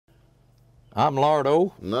I'm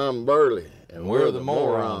Lardo. And I'm Burley. And we're the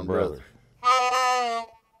Moron Brothers.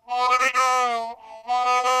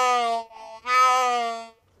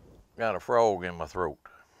 Got a frog in my throat.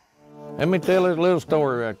 Let me tell this little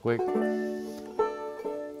story right quick.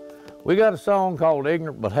 We got a song called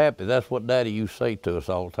Ignorant But Happy. That's what Daddy used to say to us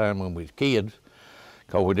all the time when we was kids,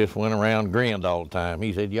 because we just went around and grinned all the time.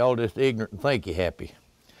 He said, y'all just ignorant and think you happy.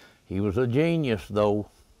 He was a genius, though.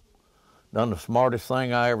 Done the smartest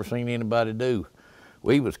thing I ever seen anybody do.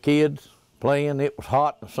 We was kids playing. It was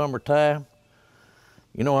hot in the summertime.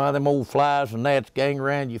 You know how them old flies and gnats gang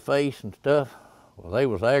around your face and stuff? Well, they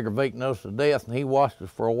was aggravating us to death, and he watched us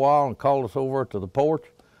for a while and called us over to the porch,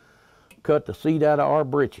 cut the seat out of our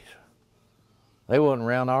britches. They wasn't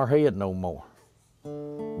around our head no more.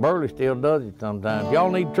 Burley still does it sometimes.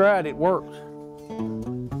 Y'all need to try it, it works.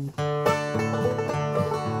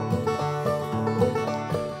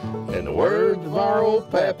 In the words of our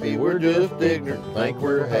old pappy, we're just ignorant, think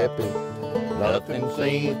we're happy. Nothing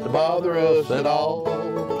seems to bother us at all.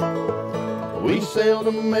 We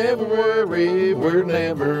seldom ever worry, we're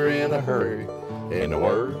never in a hurry. In the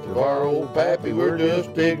words of our old pappy, we're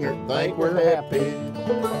just ignorant, think we're happy.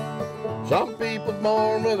 Some people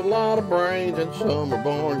born with a lot of brains and some are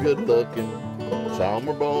born good looking. Some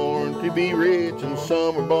are born to be rich and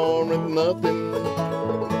some are born with nothing.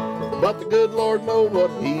 But the good Lord knows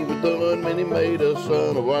what he was doing when he made us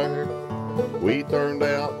unaware. We turned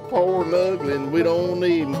out poor and ugly and we don't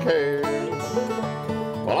even care.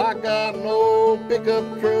 Well, I got an old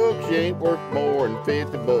pickup truck, she ain't worth more than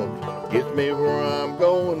 50 bucks. Gets me where I'm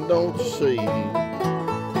going, don't you see?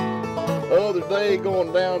 Other day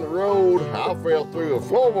going down the road, I fell through a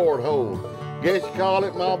floorboard hole. Guess you call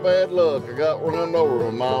it my bad luck, I got run over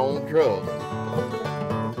with my own truck.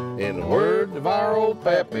 In the words of our old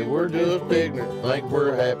pappy, we're just ignorant, think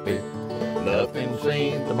we're happy. Nothing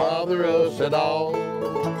seems to bother us at all.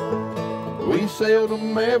 We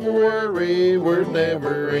seldom ever worry, we're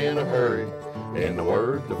never in a hurry. In the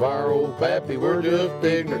words of our old pappy, we're just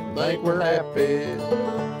ignorant, think we're happy.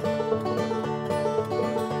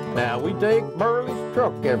 Now we take Burley's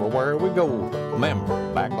truck everywhere we go.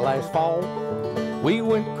 Remember, back last fall, we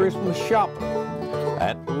went Christmas shopping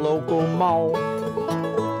at the local mall.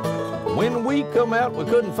 When we come out, we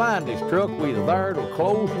couldn't find his truck. We was there till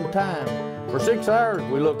closing time. For 6 hours,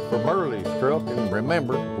 we looked for Burley's truck, and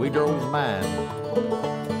remember, we drove mine.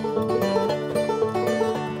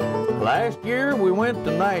 Last year, we went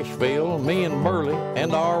to Nashville, me and Burley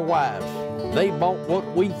and our wives. They bought what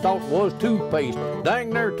we thought was toothpaste. Dang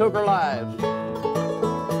near took our lives.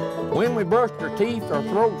 When we brushed our teeth, our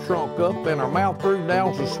throat shrunk up and our mouth grew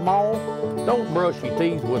down so small. Don't brush your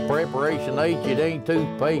teeth with Preparation H, it ain't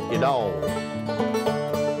toothpaste at all.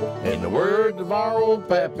 In the words of our old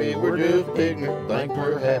pappy, we're just ignorant, think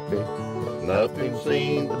we're happy. Nothing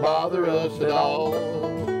seems to bother us at all.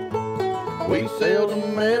 We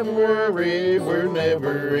seldom ever worry, we're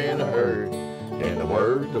never in a hurry. In the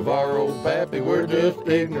words of our old pappy, we're just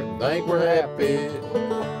ignorant, think we're happy.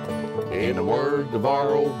 In the words of our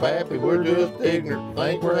old pappy, we're just ignorant,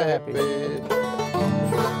 think we're happy.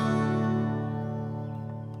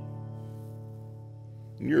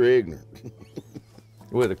 You're ignorant.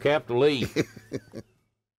 With a capital E.